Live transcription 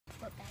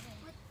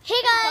Hey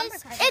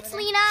guys, it's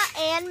Lena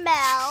and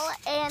Mel,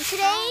 and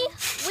today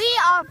we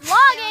are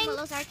vlogging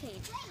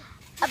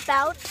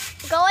about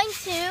going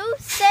to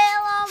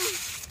Salem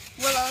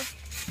Willow's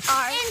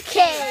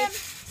Arcade.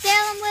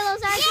 Salem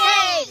Willow's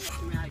Arcade.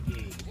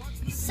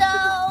 So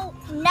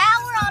now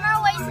we're on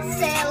our way to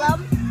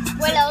Salem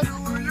Willow's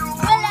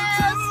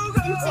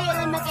in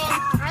Salem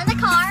again. We're in the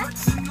car.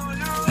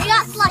 We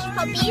got slush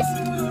puppies.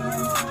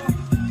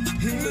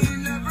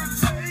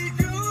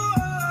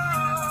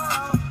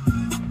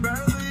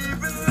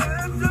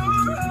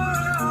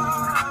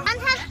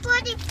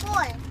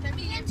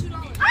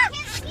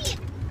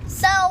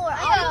 So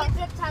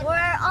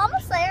we're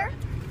almost there.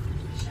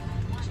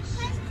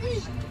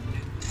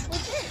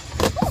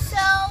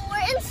 So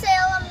we're in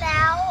Salem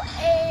now,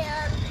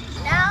 and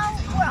now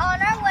we're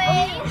on our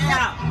way to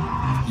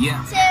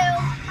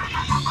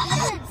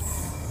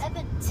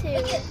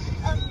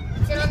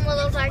Salem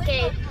Willow's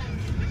Arcade.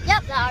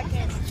 Yep, the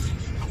arcade.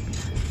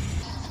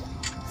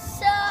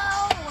 So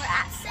we're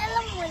at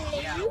Salem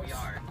Willow's.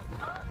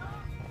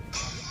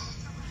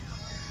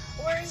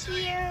 We're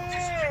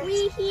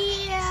here.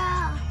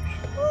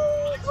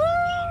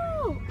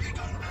 Woo-hoo.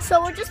 So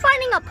we're just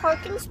finding a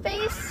parking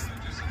space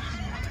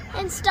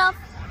and stuff.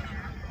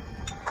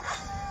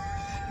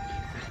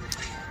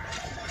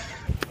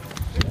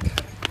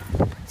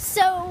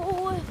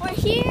 So we're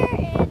here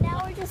and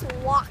now we're just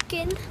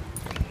walking.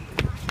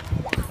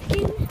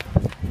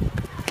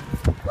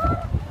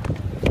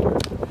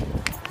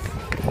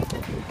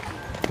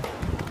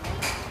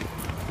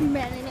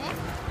 Melanie.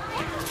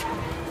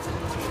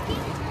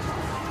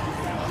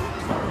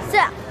 So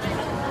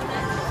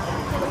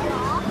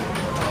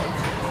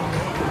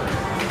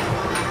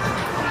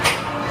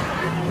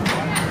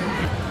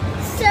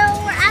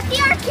we're at the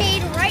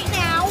arcade right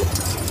now.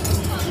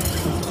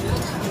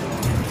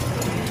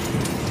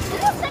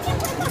 There's a second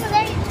place over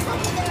there. You can go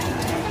there.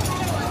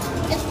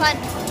 It's fun.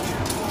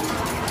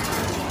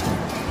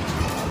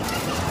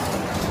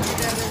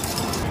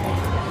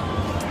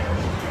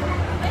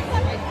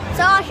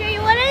 So I'll show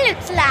you what it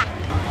looks like.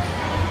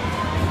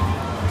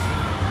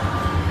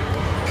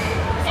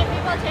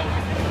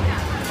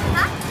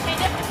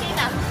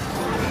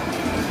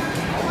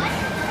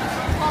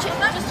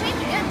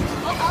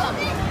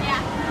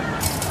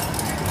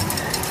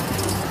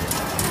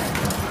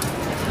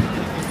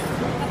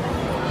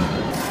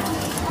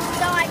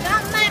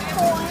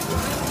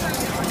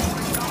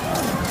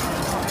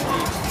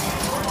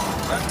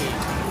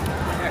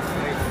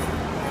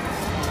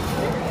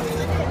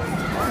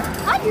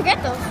 How'd you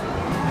get those?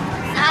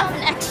 That's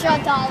an extra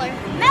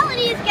 $1.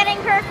 Melanie is getting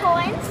her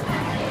coins.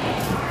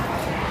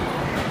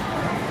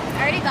 I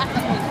already got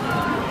them.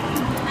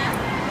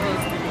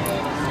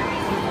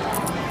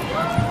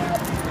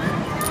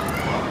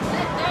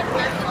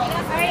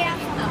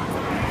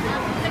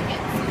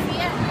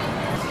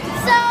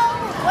 So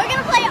we're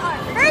gonna play our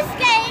first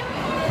game.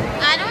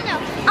 I don't know.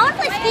 I want to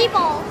play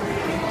speedball.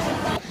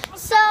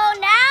 So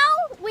now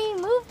we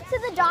move to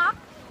the dock.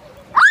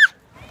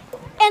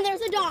 And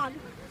there's a dog.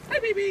 Hi,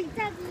 baby.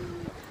 Daddy.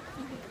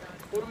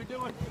 What are we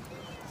doing?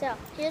 So,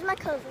 here's my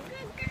cousin.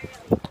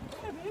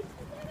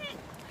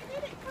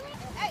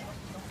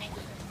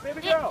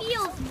 Baby girl. It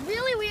feels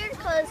really weird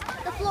because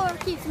the floor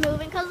keeps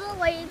moving because of the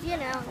waves, you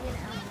know.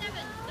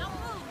 Don't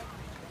move.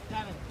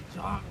 Devin,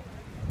 jump.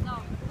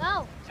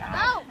 No.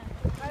 Jump.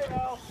 I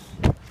know.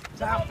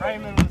 Jump,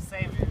 Raymond will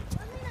save you.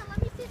 Let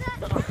me see that.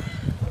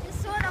 This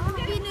sword, I'm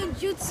going to be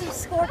ninjutsu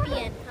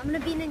scorpion.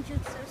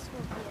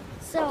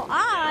 So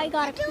I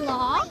got a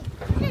claw,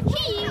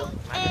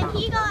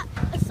 he got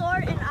a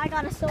sword, and I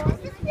got a sword. Does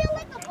this feel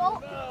like a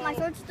boat? My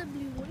sword's the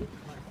blue one.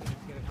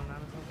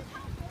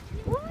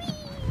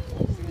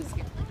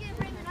 Okay,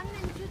 Brandon, I'm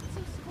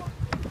ninjutsu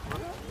scorpion.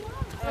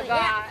 Oh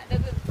God,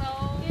 this is so...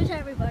 Here's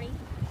everybody.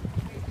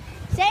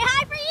 Say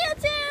hi for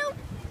YouTube!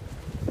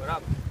 What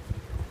up?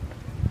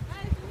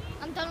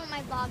 I'm done with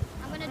my vlog.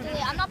 I'm going to delete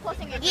it. I'm not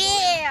posting it.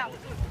 Yeah!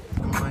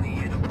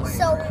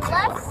 So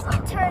let's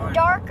turn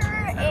darker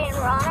and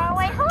we're on our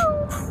way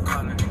home.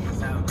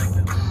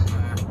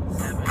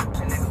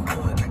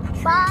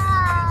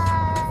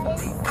 Bye.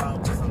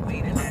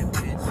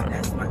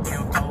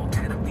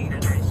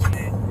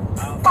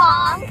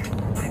 Bonk.